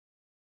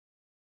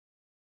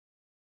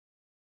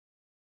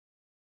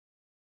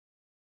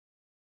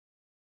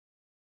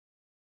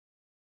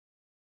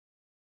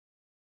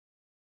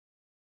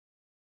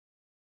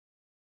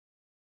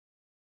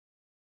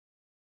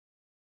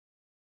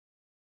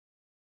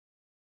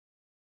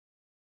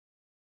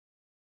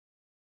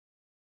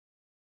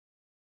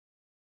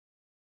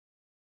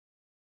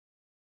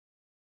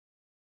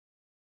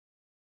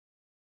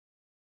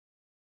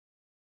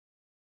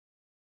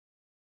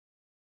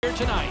here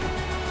tonight.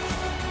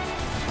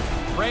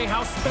 Ray,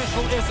 how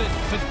special is it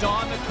to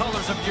don the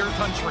colors of your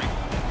country?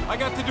 I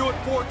got to do it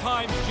 4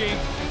 times, James.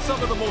 Some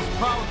of the most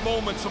proud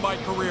moments of my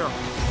career.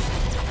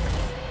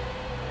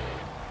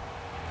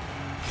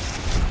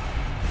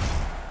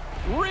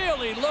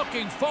 Really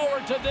looking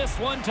forward to this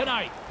one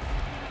tonight.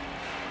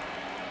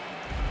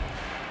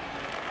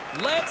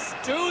 Let's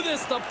do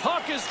this. The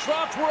puck is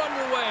dropped. We're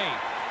underway.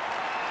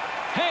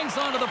 Hangs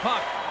onto the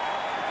puck.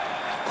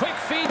 Quick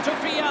feed to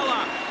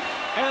Fiala.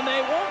 And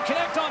they won't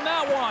connect on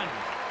that one.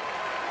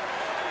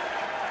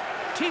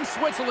 Team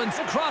Switzerland's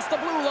across the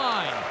blue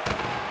line.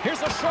 Here's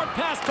a short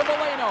pass to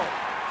Moreno.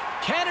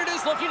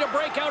 Canada's looking to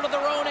break out of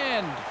their own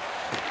end.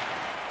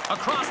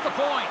 Across the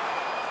point.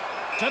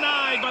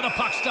 Denied by the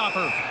puck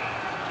stopper.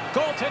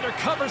 Goaltender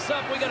covers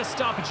up. We got a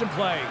stoppage in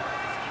play.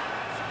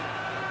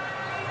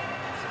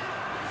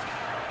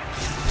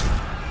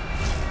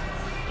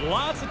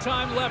 Lots of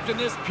time left in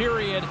this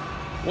period.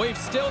 We've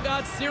still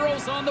got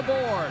zeros on the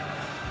board.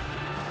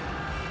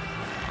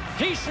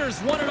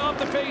 Heischer's won it off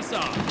the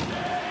faceoff.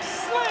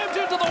 Slammed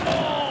into the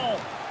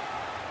wall.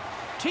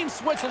 Team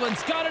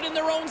Switzerland's got it in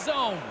their own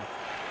zone.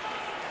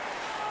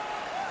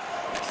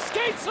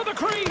 Skates to the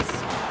crease.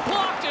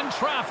 Blocked in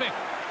traffic.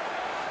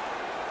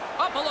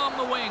 Up along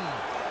the wing.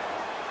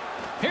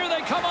 Here they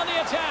come on the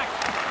attack.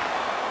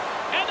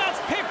 And that's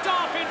picked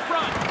off in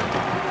front.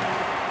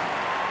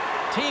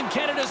 Team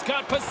Canada's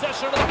got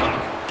possession of the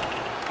puck.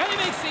 And he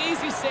makes the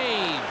easy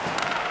save.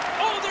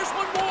 Oh, there's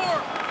one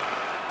more.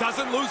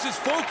 Doesn't lose his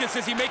focus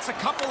as he makes a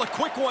couple of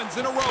quick ones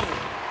in a row.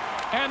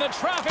 And the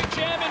traffic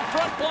jam in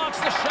front blocks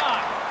the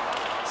shot.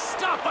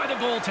 Stopped by the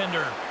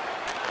goaltender.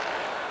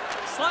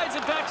 Slides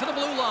it back to the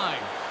blue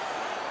line.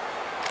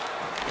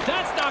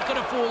 That's not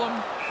going to fool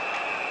him.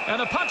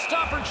 And the puck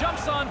stopper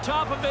jumps on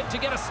top of it to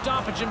get a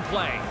stoppage in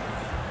play.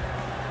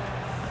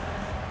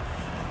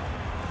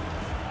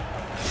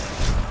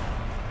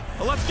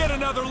 Well, let's get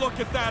another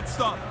look at that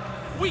stuff.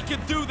 We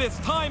could do this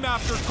time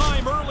after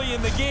time early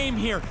in the game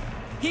here.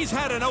 He's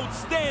had an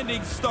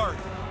outstanding start.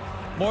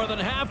 More than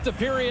half the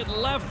period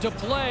left to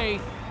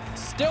play.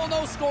 Still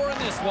no score in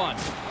this one.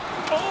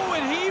 Oh,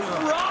 and he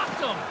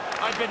rocked him.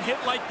 I've been hit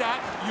like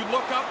that. You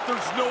look up,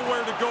 there's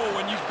nowhere to go,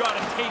 and you've got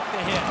to take the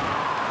hit.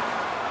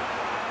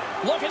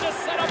 Looking to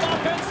set up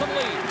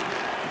offensively.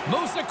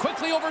 Moves it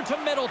quickly over to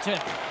Middleton.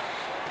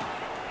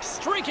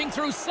 Streaking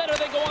through center,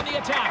 they go on the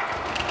attack.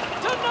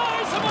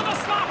 Denies him on the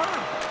stopper.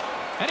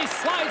 And he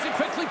slides it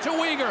quickly to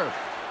Uyghur.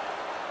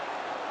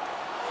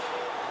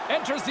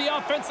 Enters the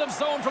offensive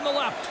zone from the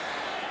left.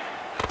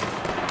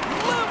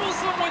 Levels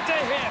him with the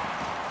hit.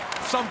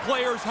 Some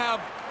players have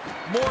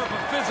more of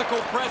a physical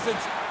presence.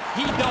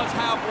 He does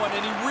have one, and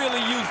he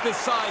really used his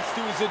size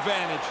to his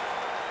advantage.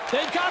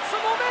 They've got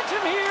some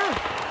momentum here.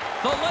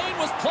 The lane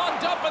was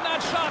plugged up, and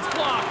that shot's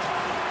blocked.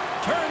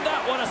 Turned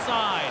that one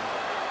aside.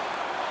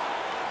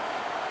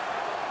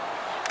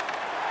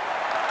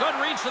 Good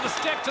reach to the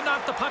stick to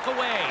knock the puck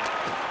away.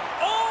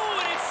 Oh,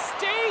 and it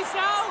stays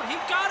out. He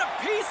got a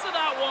piece of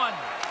that one.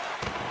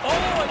 Oh,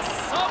 and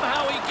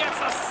somehow he gets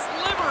a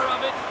sliver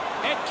of it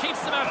and keeps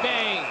them at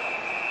bay.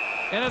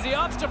 And as he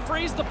opts to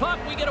freeze the puck,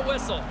 we get a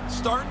whistle.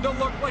 Starting to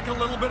look like a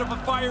little bit of a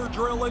fire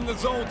drill in the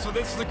zone, so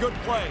this is a good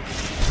play.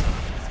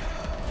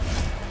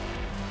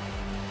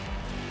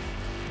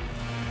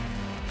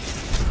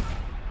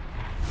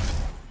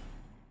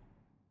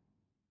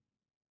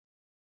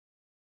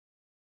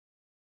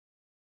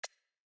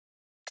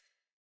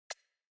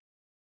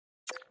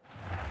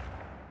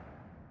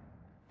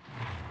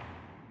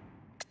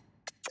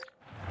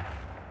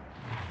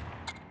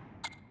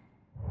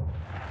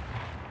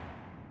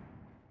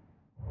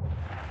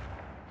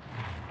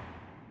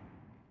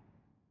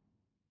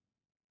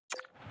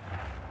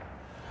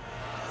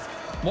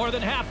 More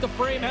than half the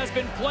frame has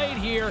been played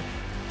here.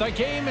 The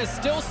game is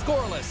still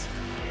scoreless.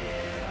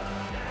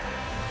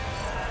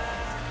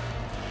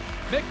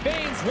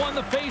 McBain's won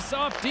the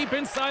face-off deep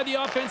inside the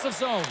offensive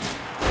zone.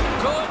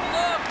 Good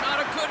look,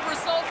 not a good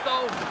result,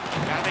 though.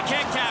 Yeah, they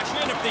can't cash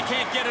in if they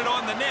can't get it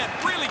on the net.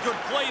 Really good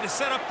play to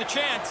set up the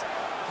chance,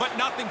 but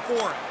nothing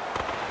for it.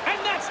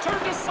 And that's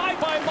turned aside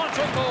by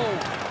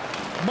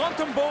Montembeault.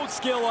 Montembeault's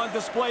skill on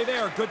display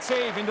there. Good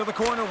save into the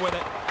corner with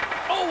it.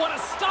 Oh, what a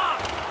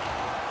stop!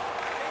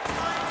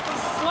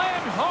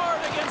 Slammed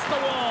hard against the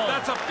wall.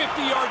 That's a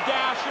 50-yard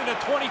dash in a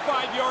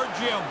 25-yard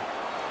gym.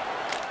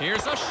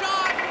 Here's a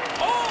shot.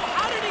 Oh,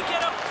 how did he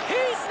get a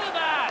piece of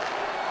that?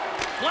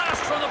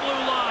 Blast from the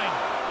blue line.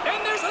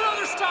 And there's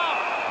another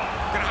stop.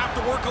 Gonna have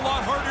to work a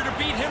lot harder to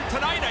beat him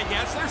tonight, I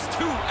guess. There's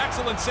 2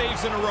 excellent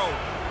saves in a row.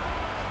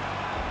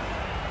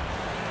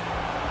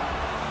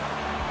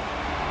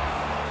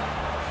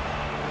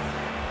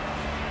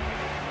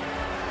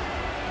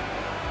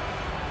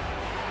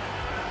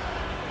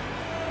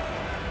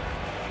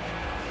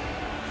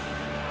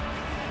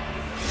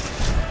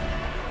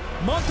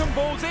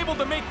 Montembeault's able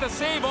to make the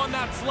save on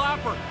that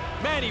slapper.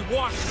 Man, he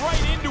walked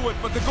right into it,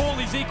 but the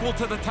goalie's equal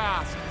to the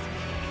task.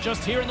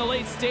 Just here in the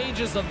late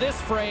stages of this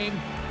frame,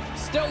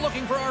 still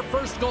looking for our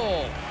first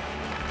goal.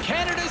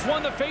 Canada's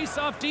won the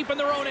face-off deep in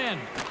their own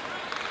end.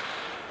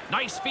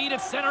 Nice feed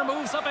at center,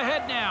 moves up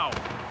ahead now.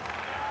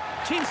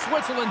 Team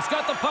Switzerland's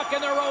got the puck in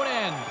their own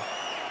end.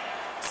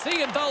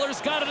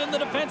 Siegenthaler's got it in the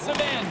defensive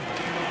end.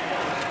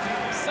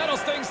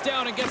 Settles things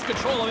down and gets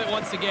control of it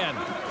once again.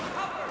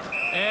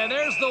 And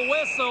there's the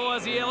whistle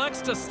as he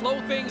elects to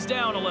slow things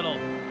down a little.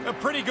 A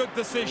pretty good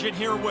decision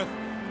here with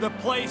the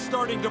play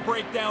starting to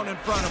break down in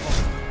front of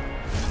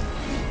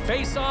him.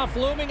 Face-off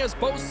looming as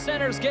both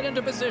centers get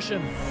into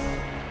position.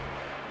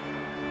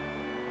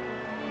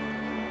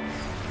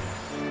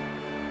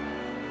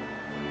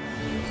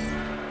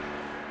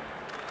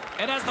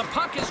 And as the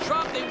puck is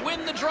dropped, they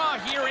win the draw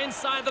here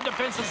inside the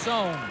defensive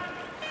zone.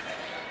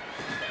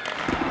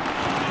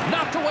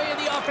 Knocked away in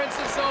the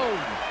offensive zone.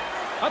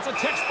 That's a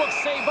textbook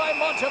save by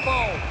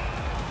Montembeault.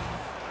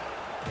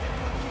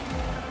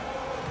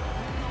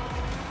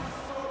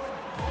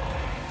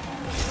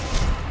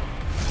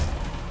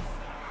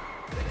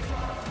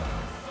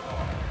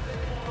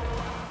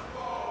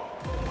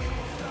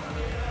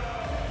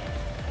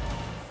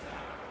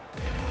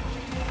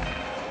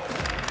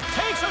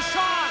 Takes a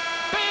shot.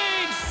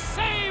 Big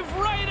save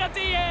right at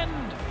the end.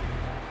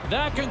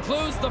 That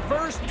concludes the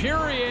first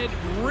period.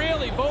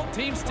 Really, both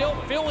teams still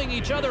filling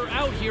each other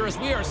out here as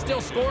we are still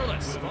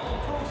scoreless.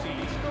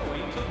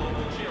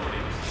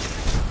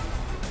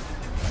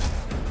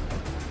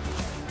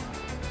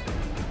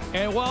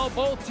 And while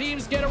both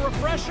teams get a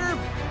refresher,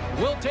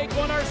 we'll take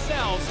one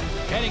ourselves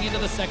heading into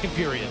the second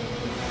period.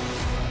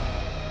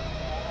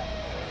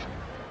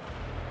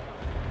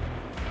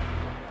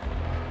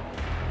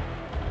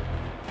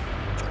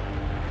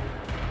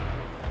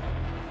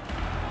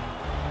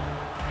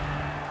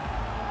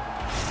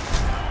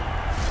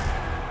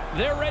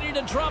 They're ready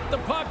to drop the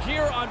puck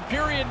here on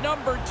period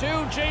number 2.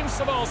 James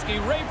Cybulski,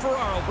 Ray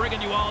Ferraro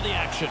bringing you all the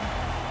action.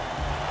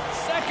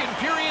 Second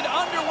period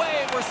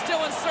underway. We're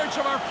still in search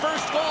of our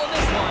first goal in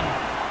this one.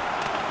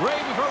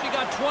 Ray, we've already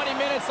got 20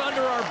 minutes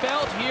under our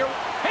belt here.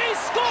 He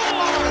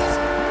scores!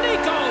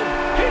 Nico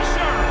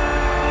Hischier!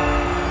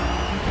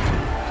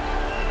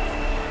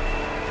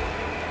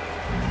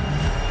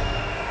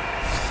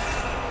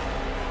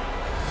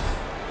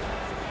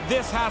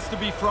 This has to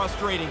be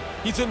frustrating.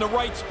 He's in the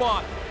right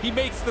spot. He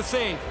makes the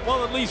save.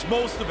 Well, at least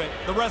most of it.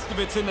 The rest of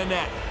it's in the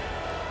net.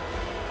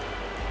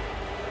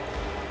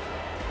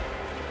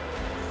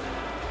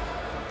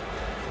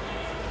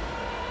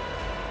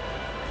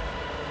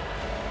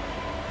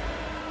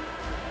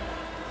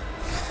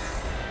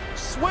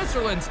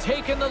 Switzerland's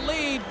taken the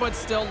lead, but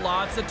still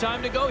lots of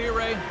time to go here,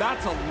 Ray.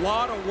 That's a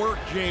lot of work,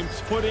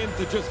 James, put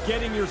into just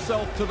getting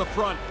yourself to the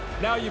front.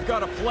 Now you've got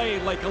to play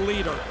like a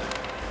leader.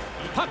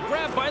 Puck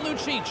grabbed by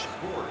Lucic.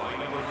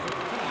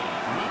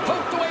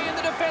 Poked away in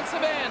the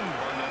defensive end.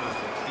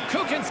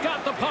 Kukin's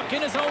got the puck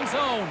in his own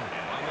zone.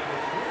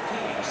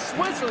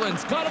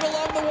 Switzerland's got it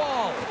along the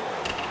wall.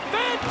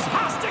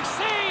 Fantastic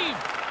save!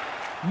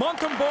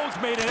 Montembeault's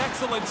made an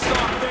excellent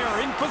stop there,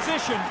 in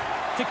position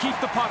to keep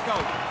the puck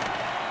out.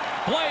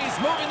 Blaze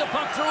moving the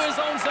puck through his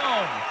own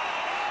zone.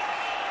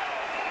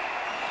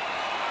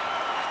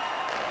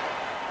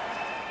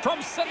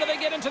 From center they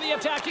get into the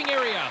attacking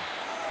area.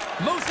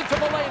 Moves it to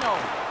Moreno.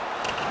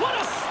 What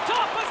a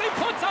stop as he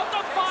puts out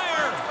the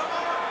fire!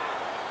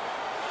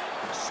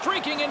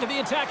 Streaking into the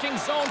attacking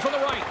zone from the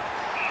right.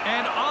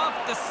 And off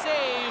the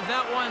save,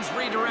 that one's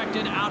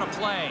redirected out of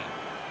play.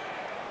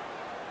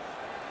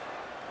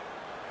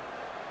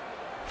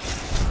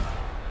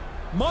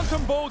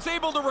 Montembeault's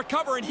able to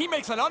recover, and he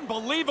makes an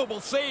unbelievable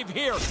save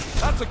here.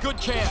 That's a good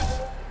chance.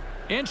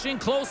 Inching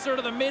closer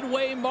to the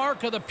midway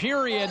mark of the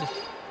period.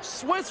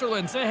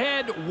 Switzerland's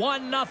ahead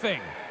 1-0.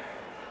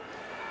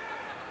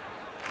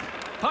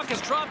 Puck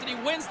is dropped, and he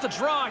wins the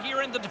draw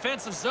here in the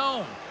defensive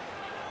zone.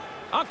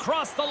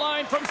 Across the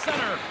line from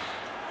center.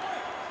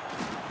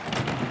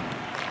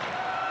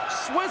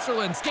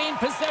 Switzerland's gained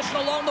possession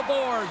along the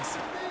boards.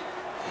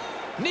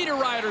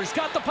 Niederreiter's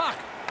got the puck.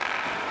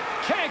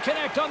 Can't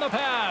connect on the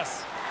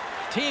pass.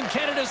 Team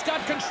Canada's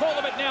got control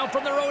of it now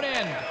from their own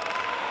end.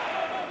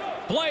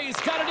 Blaze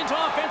got it into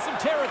offensive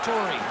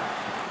territory.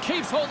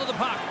 Keeps hold of the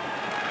puck.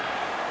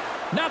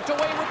 Knocked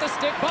away with the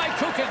stick by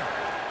Kukin.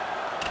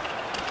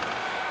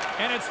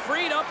 And it's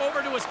freed up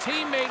over to his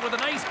teammate with a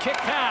nice kick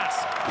pass.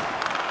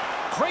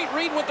 Great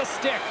read with the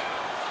stick.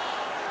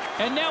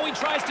 And now he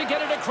tries to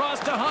get it across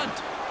to Hunt.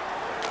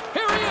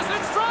 Here he is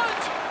in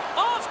front!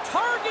 Off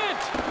target!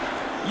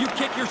 You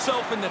kick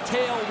yourself in the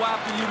tail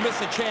after you miss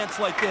a chance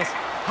like this.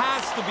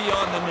 Has to be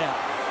on the net.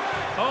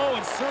 Oh,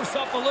 and serves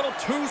up a little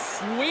too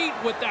sweet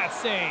with that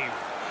save.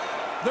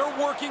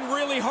 They're working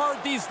really hard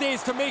these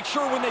days to make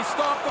sure when they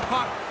stop the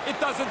puck, it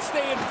doesn't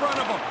stay in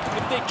front of them.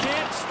 If they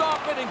can't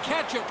stop it and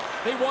catch it,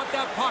 they want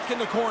that puck in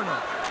the corner.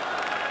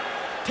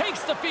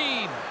 Takes the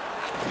feed.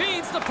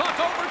 Feeds the puck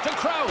over to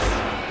Kraus.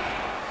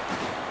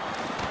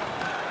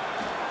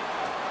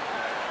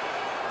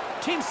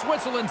 Team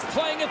Switzerland's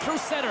playing it through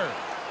center.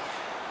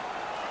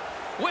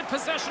 With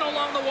possession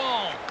along the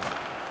wall.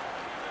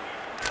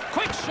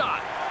 Quick shot.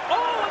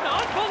 Oh, an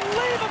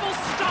unbelievable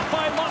stop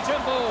by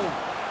Montembeault.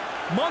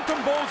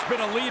 Montembeault's been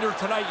a leader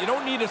tonight. You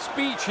don't need a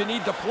speech, you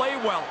need to play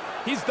well.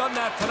 He's done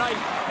that tonight,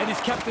 and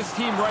he's kept his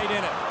team right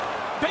in it.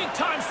 Big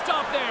time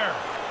stop there.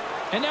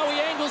 And now he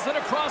angles it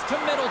across to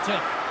Middleton.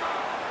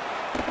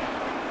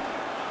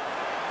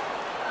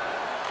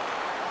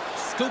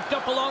 Scooped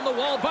up along the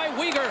wall by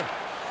Weegar.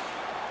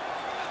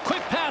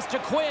 Quick pass to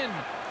Quinn.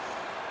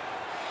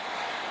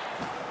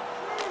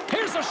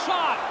 Here's a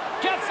shot.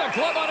 Gets a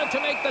glove on it to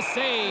make the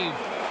save.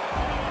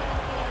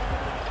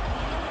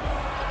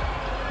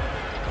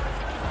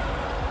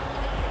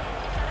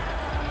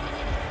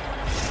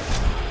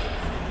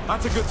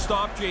 That's a good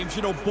stop, James.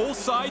 You know, both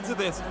sides of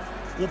this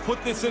will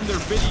put this in their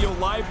video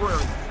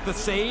library. The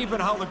save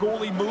and how the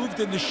goalie moved,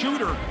 and the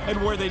shooter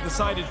and where they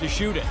decided to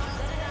shoot it.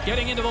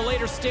 Getting into the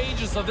later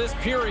stages of this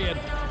period,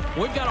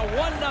 we've got a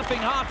 1-0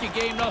 hockey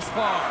game thus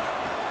far.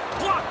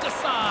 Blocked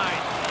aside.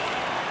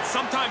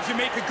 Sometimes you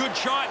make a good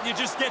shot and you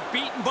just get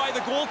beaten by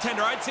the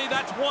goaltender. I'd say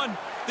that's one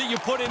that you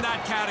put in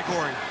that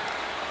category.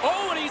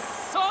 Oh, and he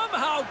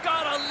somehow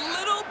got a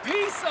little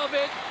piece of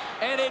it,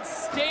 and it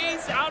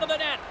stays out of the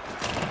net.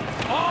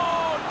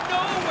 Oh,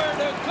 nowhere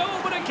to go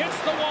but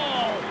against the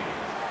wall.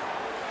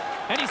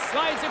 And he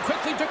slides it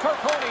quickly to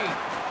Carponi.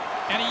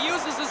 And he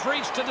uses his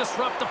reach to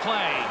disrupt the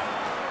play.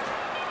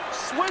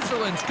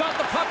 Switzerland's got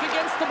the puck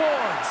against the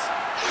boards.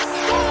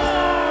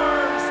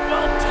 Scores!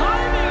 Well,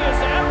 timing is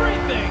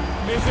everything.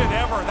 Is it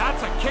ever?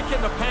 That's a kick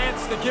in the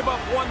pants to give up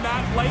one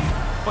that late.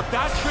 But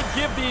that should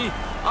give the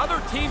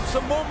other team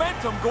some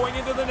momentum going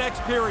into the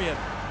next period.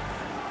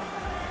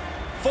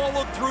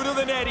 Followed through to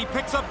the net. He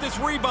picks up this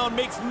rebound,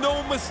 makes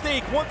no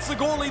mistake. Once the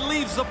goalie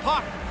leaves the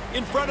puck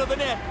in front of the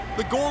net,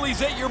 the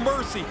goalie's at your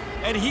mercy,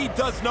 and he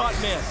does not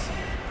miss.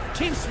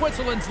 Team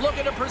Switzerland's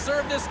looking to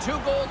preserve this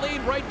 2-goal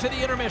lead right to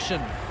the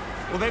intermission.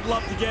 Well, they'd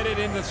love to get it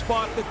in the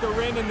spot that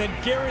they're in, and then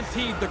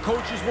guaranteed the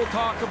coaches will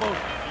talk about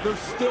there's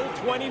still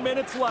 20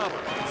 minutes left.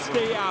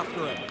 Stay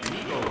after it.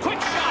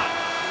 Quick shot!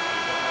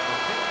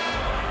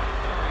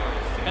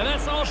 And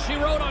that's all she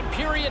wrote on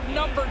period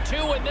number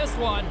 2 in this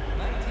one.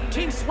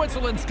 Team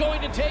Switzerland's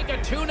going to take a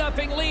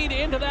 2-0 lead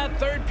into that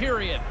third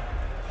period.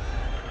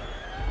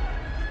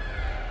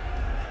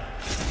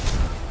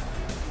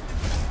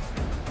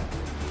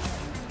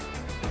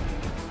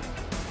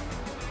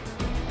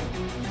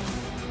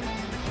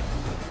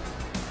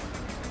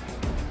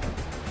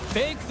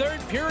 Big third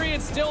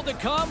period still to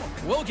come.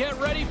 We'll get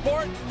ready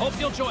for it. Hope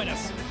you'll join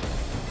us.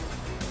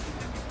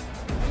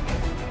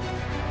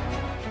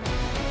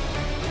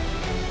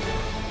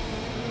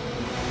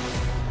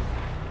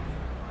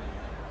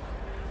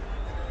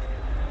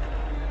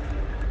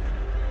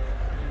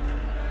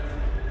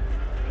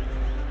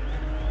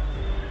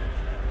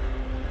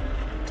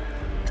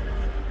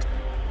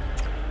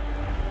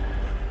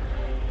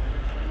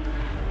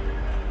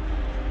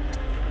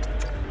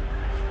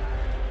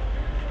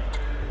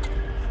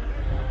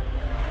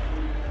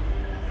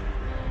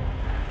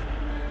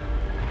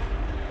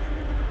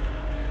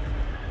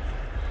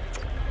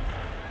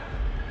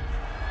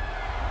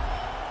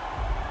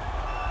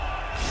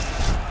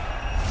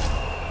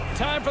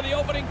 Time for the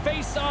opening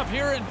face-off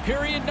here in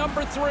period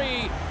number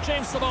 3.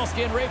 James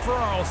Cybulski and Ray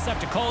Ferraro set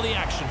to call the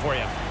action for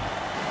you.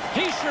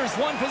 Heischer's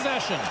won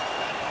possession.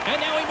 And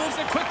now he moves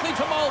it quickly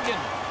to Mulligan.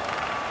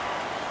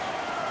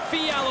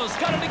 Fiala's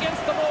got it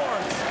against the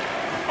boards.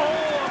 Oh,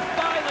 a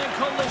violent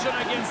collision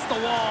against the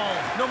wall.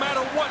 No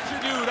matter what you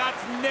do,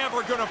 that's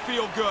never going to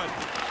feel good.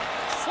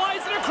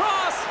 Slides it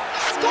across.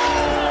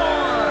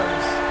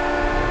 Scores!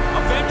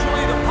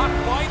 Eventually, the puck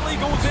finally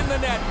goes in the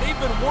net.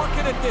 They've been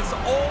working at this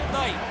all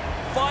night.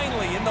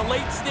 Finally, in the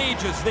late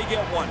stages, they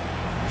get one.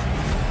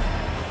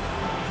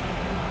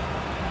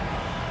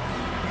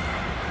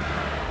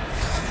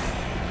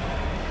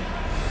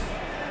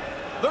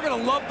 They're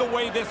going to love the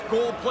way this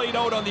goal played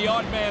out on the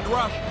odd man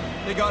rush.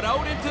 They got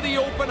out into the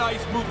open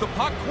ice, moved the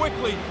puck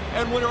quickly,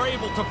 and were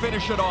able to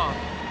finish it off.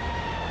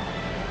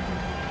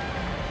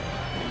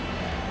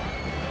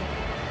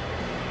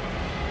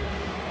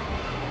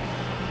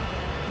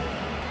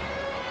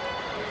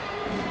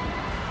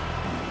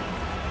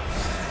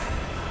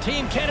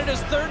 Team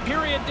Canada's third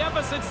period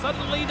deficit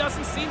suddenly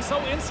doesn't seem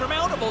so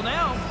insurmountable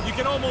now. You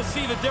can almost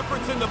see the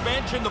difference in the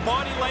bench and the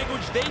body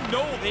language. They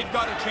know they've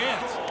got a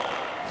chance.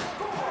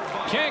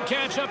 Can't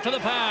catch up to the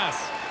pass.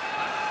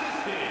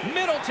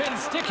 Middleton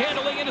stick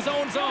handling in his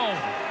own zone.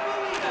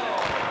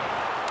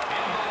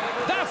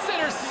 That's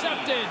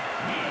intercepted.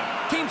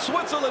 Team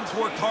Switzerland's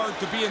worked hard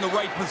to be in the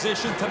right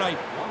position tonight.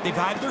 They've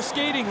had their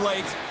skating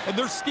legs, and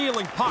they're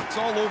stealing pucks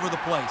all over the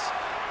place.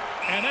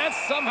 And that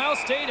somehow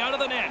stayed out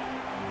of the net.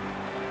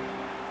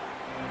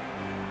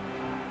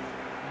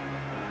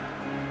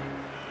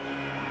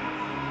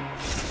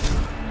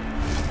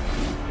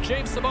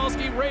 James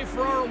Cybulski, Ray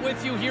Ferraro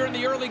with you here in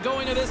the early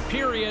going of this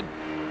period.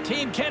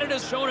 Team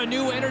Canada's shown a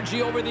new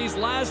energy over these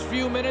last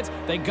few minutes.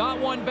 They got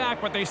one back,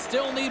 but they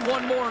still need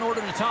one more in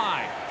order to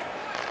tie.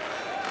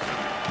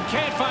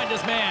 Can't find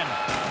his man.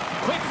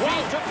 Quick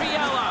feed to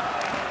Fiala.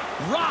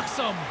 Rocks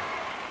him.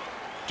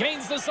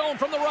 Gains the zone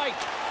from the right.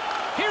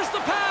 Here's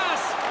the pass.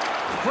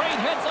 Great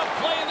heads-up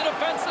play in the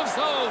defensive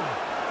zone.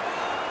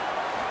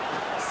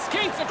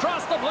 Skates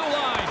across the blue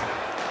line.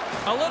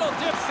 A little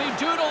dipsy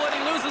doodle and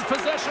he loses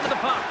possession of the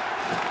puck.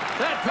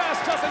 That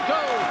pass doesn't go.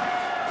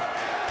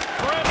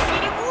 Grips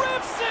it and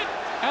rips it.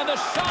 And the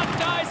shot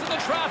dies in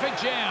the traffic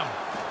jam.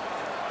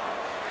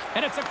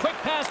 And it's a quick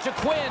pass to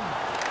Quinn.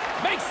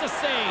 Makes the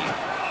save.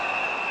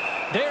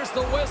 There's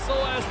the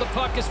whistle as the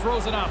puck is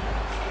frozen up.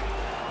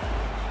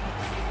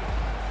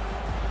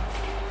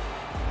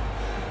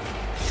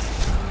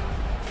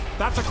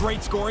 That's a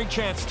great scoring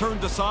chance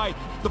turned aside.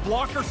 The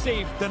blocker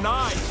save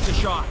denies the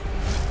shot.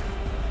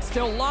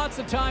 Still lots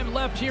of time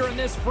left here in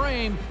this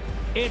frame.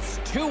 It's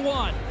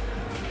 2-1.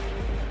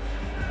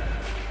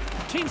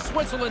 Team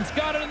Switzerland's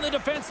got it in the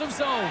defensive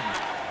zone.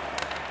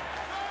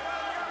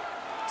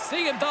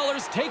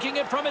 Siegenthaler's taking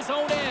it from his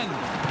own end.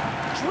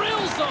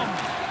 Drills them.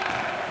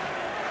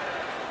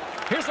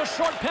 Here's a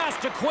short pass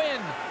to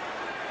Quinn.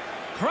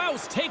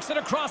 Krause takes it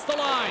across the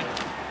line.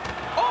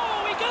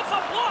 Oh, he gets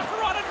a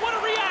blocker on it. What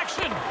a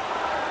reaction.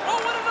 Oh,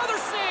 and another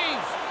save.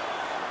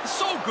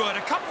 So good.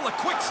 A couple of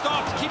quick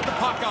stops keep the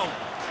puck out.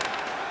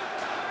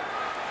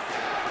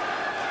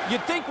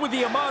 You'd think with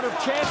the amount of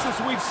chances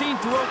we've seen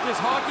throughout this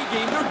hockey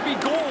game, there'd be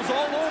goals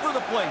all over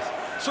the place.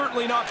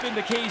 Certainly not been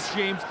the case,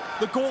 James.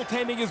 The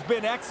goaltending has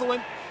been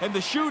excellent, and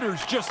the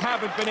shooters just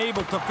haven't been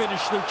able to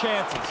finish their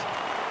chances.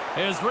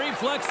 His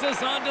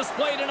reflexes on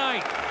display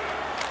tonight.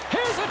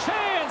 Here's a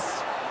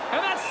chance!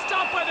 And that's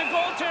stopped by the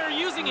goaltender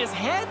using his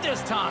head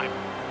this time.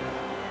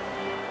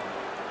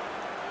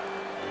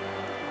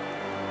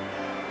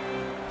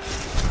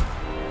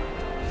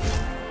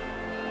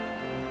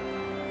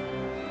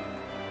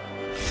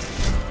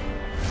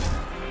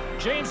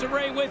 James and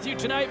Ray with you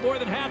tonight. More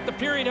than half the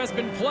period has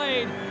been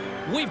played.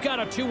 We've got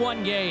a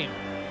 2-1 game.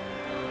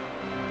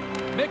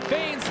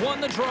 McBain's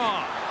won the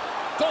draw.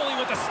 Goalie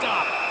with the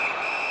stop.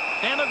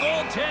 And the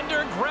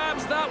goaltender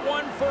grabs that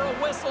one for a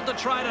whistle to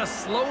try to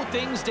slow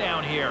things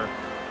down here.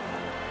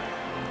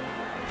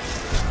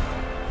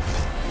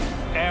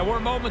 And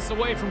we're moments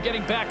away from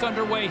getting back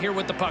underway here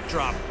with the puck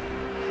drop.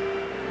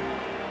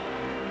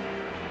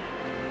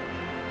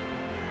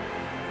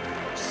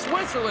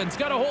 Switzerland's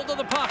got a hold of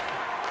the puck.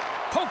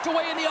 Poked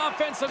away in the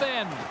offensive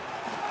end.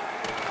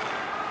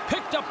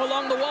 Picked up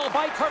along the wall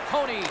by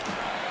Carcone.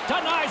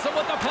 Denies him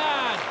with the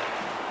pad.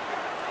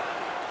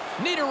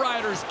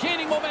 Niederreiter's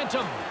gaining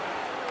momentum.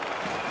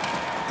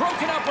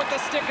 Broken up with the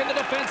stick in the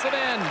defensive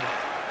end.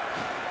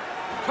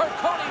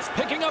 Carcone's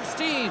picking up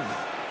steam.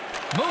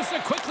 Moves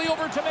it quickly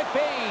over to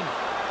McBain.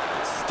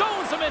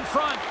 Stones him in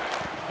front.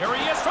 Here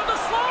he is from the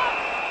slot.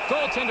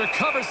 Goaltender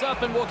covers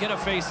up and will get a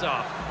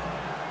face-off.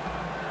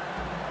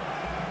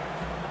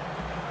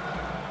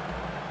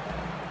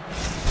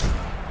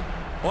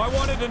 Well, I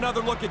wanted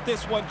another look at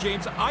this one,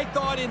 James. I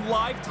thought in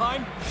live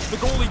time, the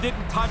goalie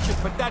didn't touch it,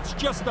 but that's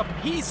just a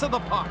piece of the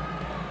puck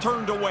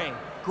turned away.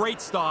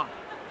 Great stop.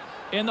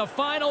 In the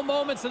final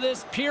moments of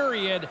this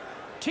period,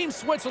 Team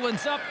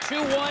Switzerland's up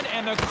 2-1,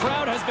 and the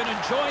crowd has been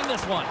enjoying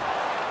this one.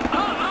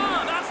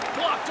 That's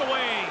blocked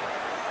away.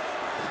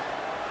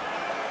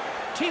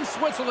 Team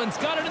Switzerland's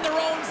got it in their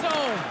own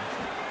zone.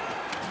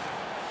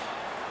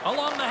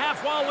 Along the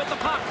half wall with the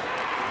puck.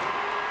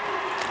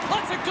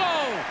 Lets it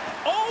go.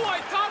 Oh, I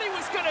thought he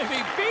was going to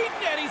be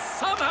beaten, and he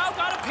somehow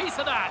got a piece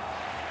of that.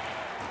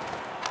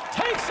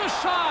 Takes a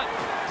shot.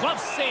 Glove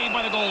saved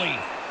by the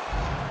goalie.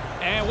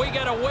 And we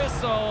get a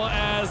whistle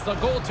as the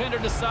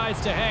goaltender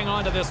decides to hang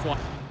on to this one.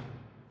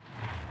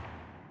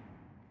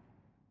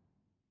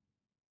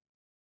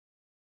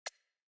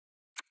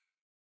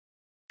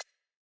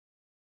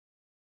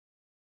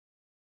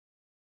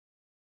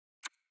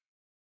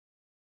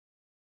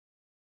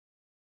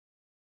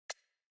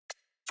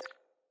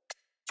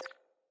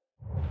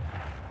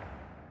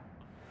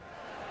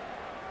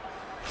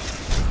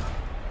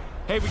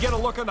 Hey, we get a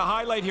look on the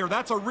highlight here.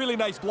 That's a really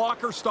nice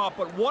blocker stop,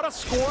 but what a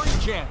scoring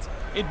chance.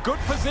 In good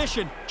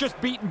position, just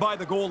beaten by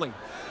the goalie.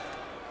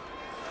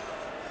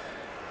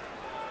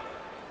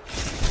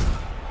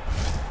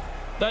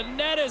 The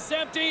net is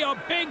empty. A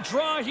big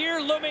draw here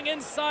looming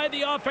inside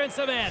the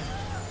offensive end.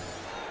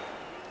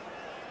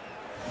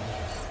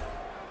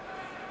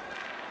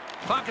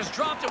 Puck is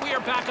dropped and we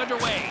are back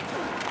underway.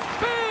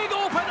 Big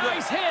open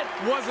ice hit.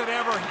 Was it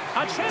ever?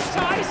 A chance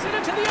to ice it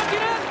into the empty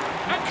net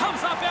and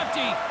comes up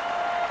empty.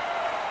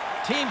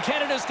 Team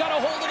Canada's got a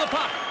hold of the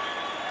puck.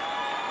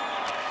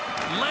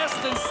 Less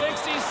than 60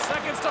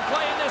 seconds to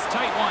play in this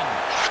tight one.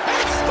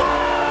 And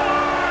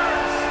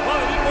scores! Well,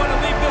 they didn't want to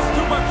leave this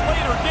too much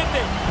later, did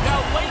they?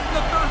 Now, late in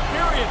the third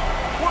period,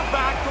 we're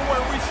back to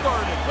where we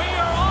started. We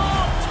are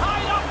all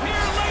tied up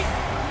here late.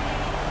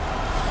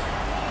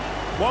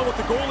 Well, with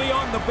the goalie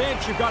on the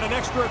bench, you've got an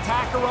extra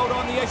attacker out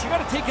on the ice. You've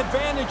got to take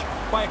advantage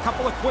by a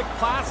couple of quick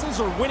passes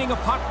or winning a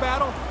puck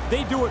battle.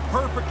 They do it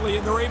perfectly,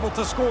 and they're able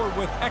to score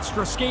with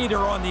extra skater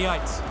on the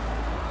ice.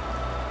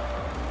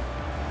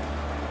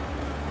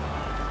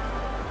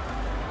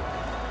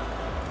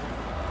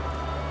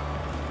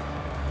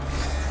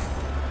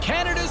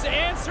 Canada's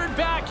answered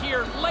back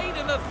here late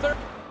in the third.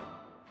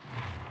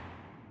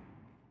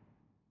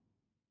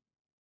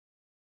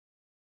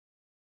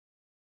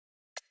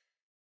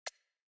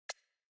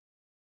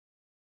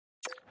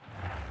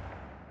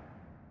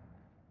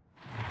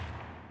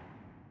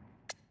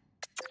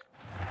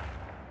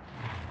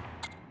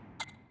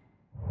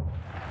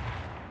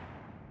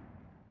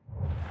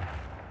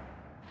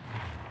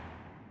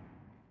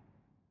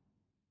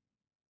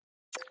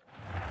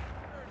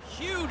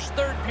 huge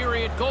third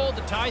period goal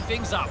to tie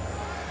things up.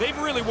 They've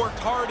really worked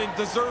hard and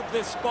deserved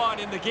this spot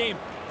in the game.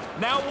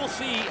 Now we'll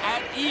see,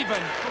 at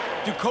even,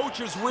 do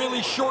coaches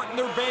really shorten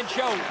their bench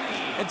out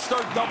and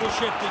start double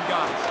shifting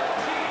guys?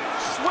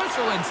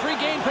 Switzerland's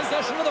regained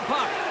possession of the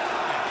puck.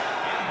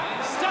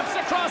 Steps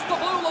across the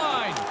blue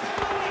line.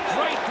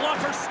 Great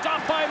blocker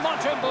stopped by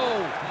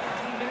Montembeault.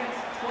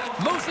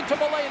 Moves it to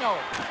Boleno.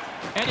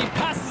 And he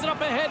passes it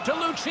up ahead to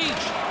Lucic.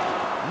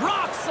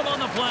 Rocks him on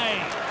the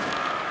play.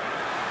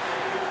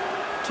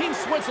 Team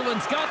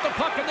Switzerland's got the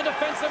puck in the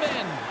defensive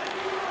end.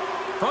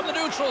 From the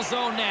neutral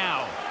zone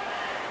now.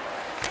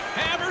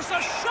 Hammers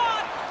a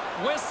shot.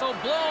 Whistle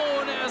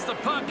blown as the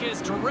puck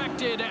is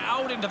directed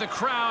out into the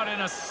crowd,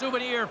 and a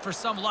souvenir for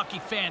some lucky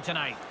fan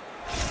tonight.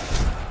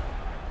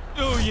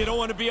 Ooh, you don't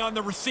want to be on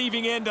the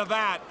receiving end of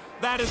that.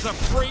 That is a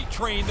freight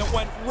train that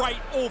went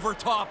right over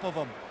top of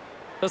him.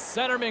 The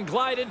centermen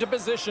glide into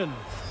position.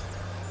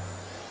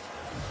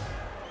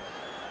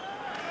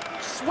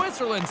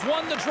 Switzerland's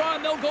won the draw,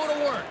 and they'll go to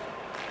work.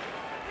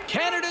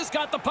 Canada's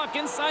got the puck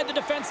inside the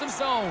defensive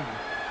zone.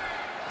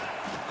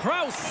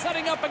 Kraus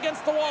setting up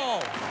against the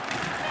wall.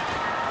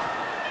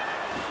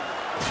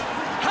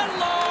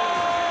 Hello!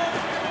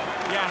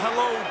 Yeah,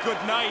 hello,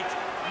 good night.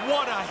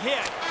 What a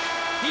hit.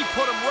 He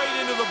put him right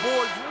into the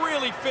boards,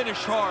 really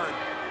finished hard.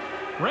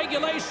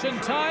 Regulation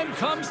time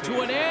comes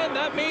to an end.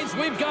 That means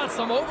we've got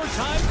some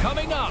overtime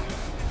coming up.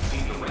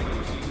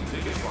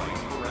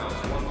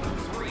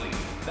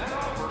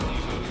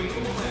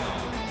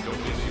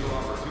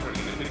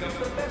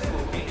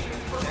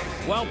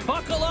 Well,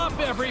 buckle up,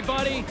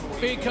 everybody,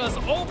 because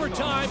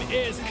overtime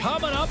is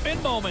coming up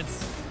in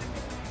moments.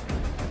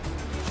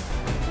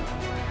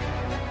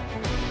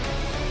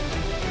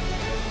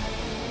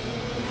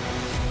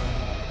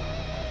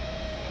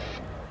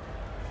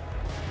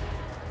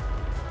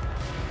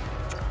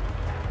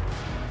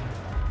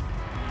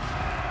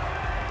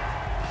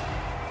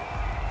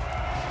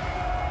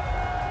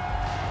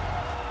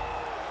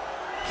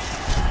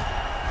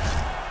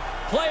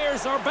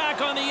 Players are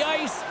back on the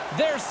ice.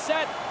 They're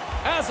set.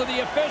 As of the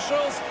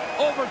officials,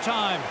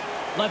 overtime.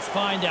 Let's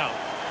find out.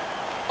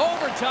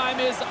 Overtime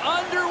is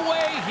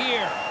underway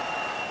here.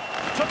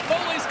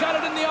 Toffoli's got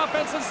it in the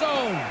offensive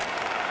zone.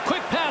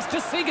 Quick pass to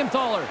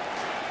Siegenthaler.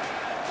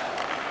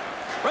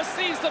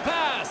 Receives the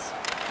pass.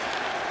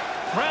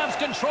 Grabs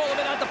control of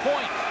it at the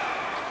point.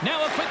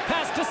 Now a quick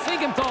pass to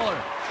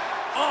Siegenthaler.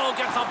 Oh,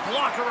 gets a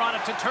blocker on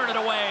it to turn it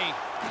away.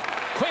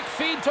 Quick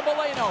feed to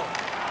Boleno.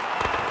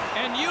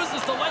 And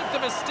uses the length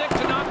of his stick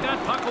to knock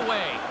that puck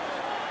away.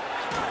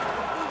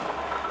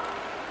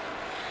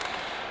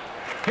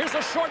 Here's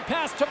a short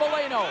pass to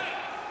Boleno.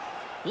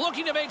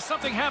 Looking to make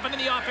something happen in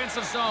the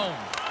offensive zone.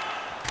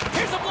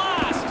 Here's a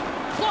blast.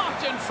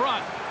 Blocked in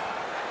front.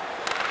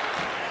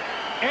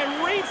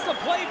 And reads the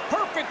play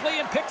perfectly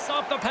and picks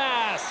off the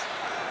pass.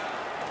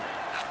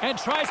 And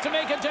tries to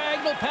make a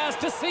diagonal pass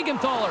to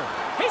Siegenthaler.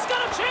 He's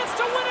got a chance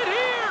to win it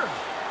here.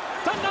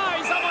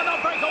 Denies him on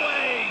the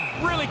breakaway.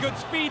 Really good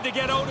speed to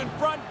get out in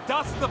front,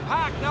 dust the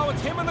pack. Now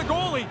it's him and the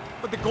goalie,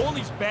 but the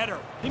goalie's better.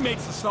 He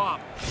makes the stop.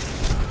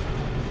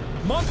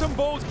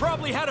 Montembeault's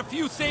probably had a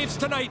few saves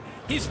tonight.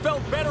 He's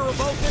felt better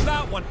about in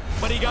that one,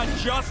 but he got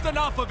just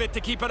enough of it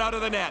to keep it out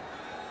of the net.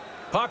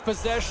 Puck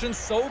possession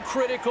so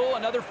critical.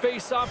 Another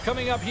face-off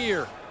coming up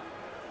here.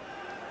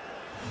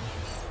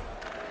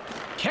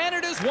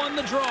 Canada's won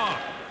the draw.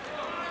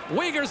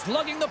 Uyghur's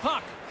lugging the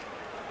puck.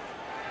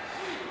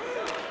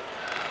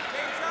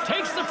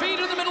 Takes the feed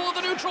in the middle of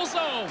the neutral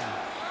zone.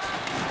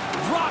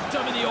 Dropped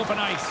him in the open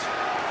ice.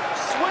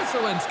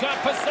 Switzerland's got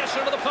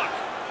possession of the puck.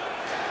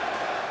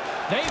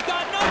 They've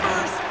got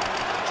numbers.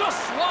 Just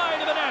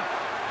slide to the net.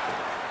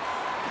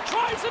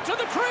 Drives it to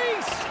the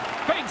crease.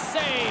 Big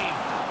save.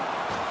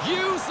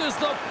 Uses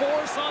the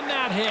force on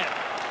that hit.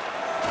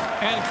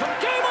 And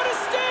game on his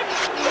stick.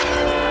 There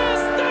it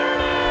is. There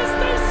it is.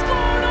 They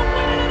scored to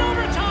win it in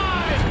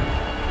overtime.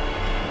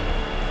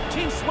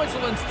 Team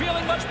Switzerland's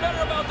feeling much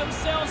better about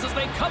themselves as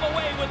they come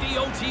away with the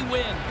OT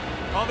win.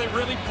 Well, they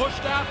really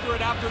pushed after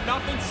it after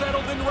nothing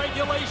settled in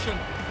regulation.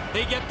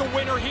 They get the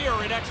winner here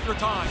in extra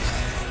time.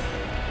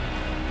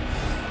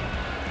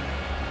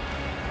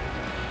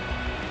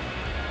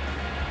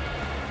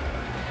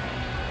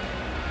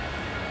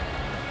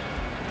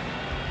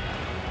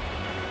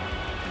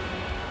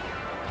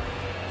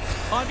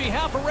 On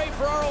behalf of Ray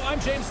Ferraro, I'm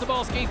James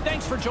Cybulski.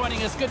 Thanks for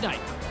joining us. Good night.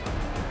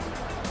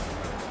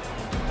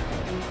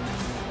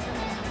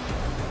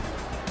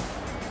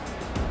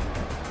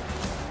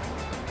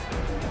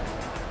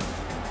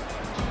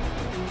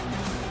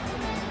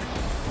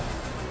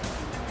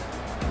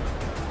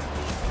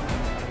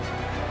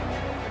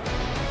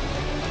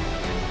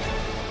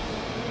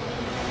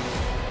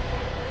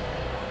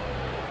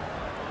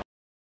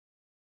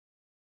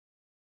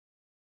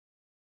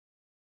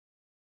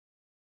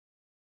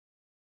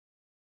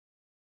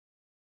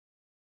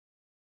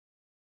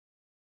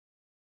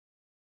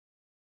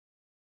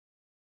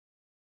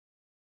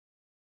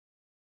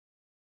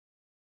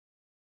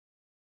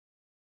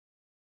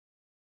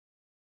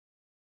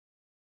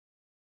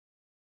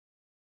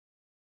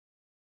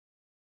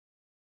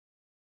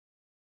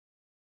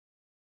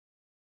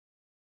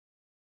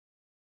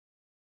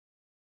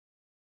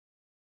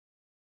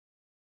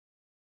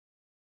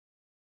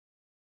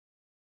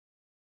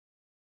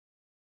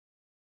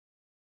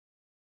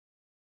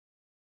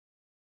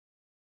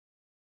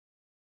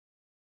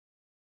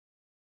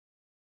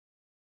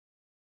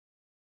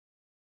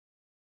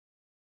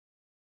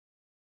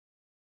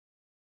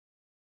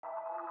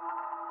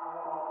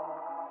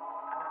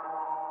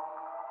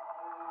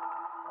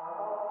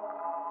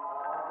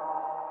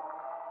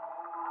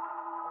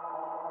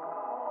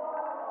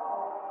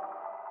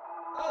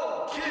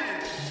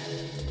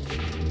 Kid.